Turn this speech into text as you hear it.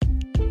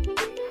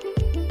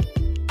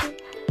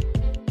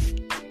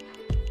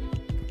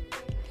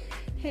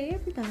Hey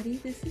everybody,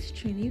 this is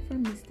Trini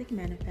from Mystic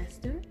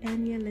Manifestor,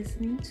 and you're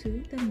listening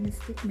to the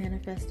Mystic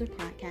Manifestor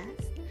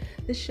Podcast,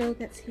 the show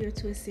that's here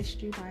to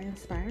assist you by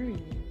inspiring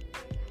you,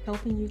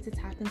 helping you to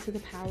tap into the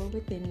power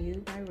within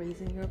you by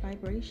raising your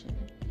vibration.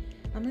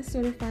 I'm a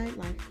certified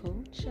life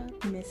coach,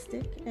 a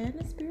mystic, and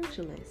a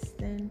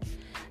spiritualist, and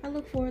I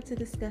look forward to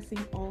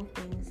discussing all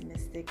things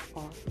mystic,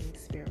 all things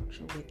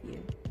spiritual with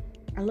you.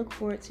 I look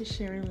forward to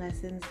sharing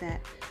lessons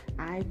that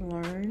I've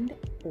learned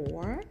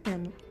or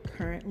am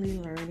currently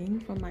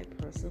learning from my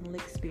personal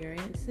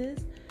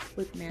experiences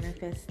with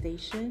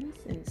manifestations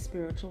and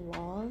spiritual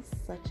laws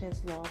such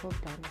as law of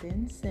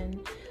abundance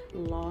and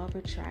law of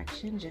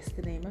attraction, just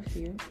to name a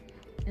few,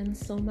 and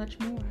so much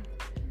more.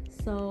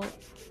 So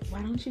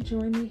why don't you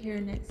join me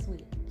here next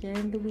week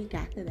and the week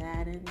after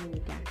that and the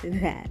week after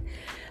that.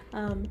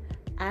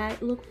 I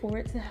look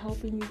forward to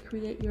helping you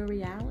create your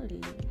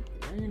reality,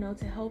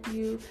 to help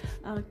you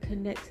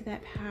connect to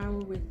that power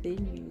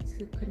within you,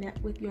 to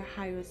connect with your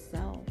higher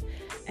self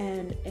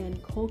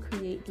and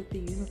co-create with the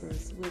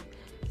universe, with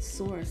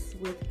source,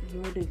 with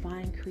your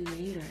divine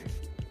creator,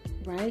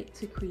 right?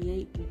 To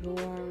create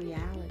your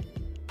reality.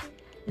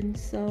 And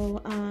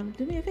so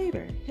do me a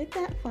favor, hit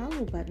that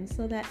follow button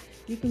so that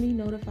you can be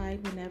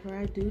notified whenever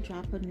I do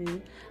drop a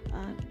new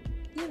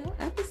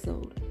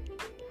episode.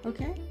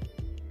 Okay?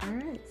 All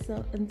right.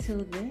 So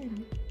until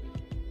then,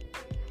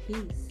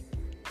 peace.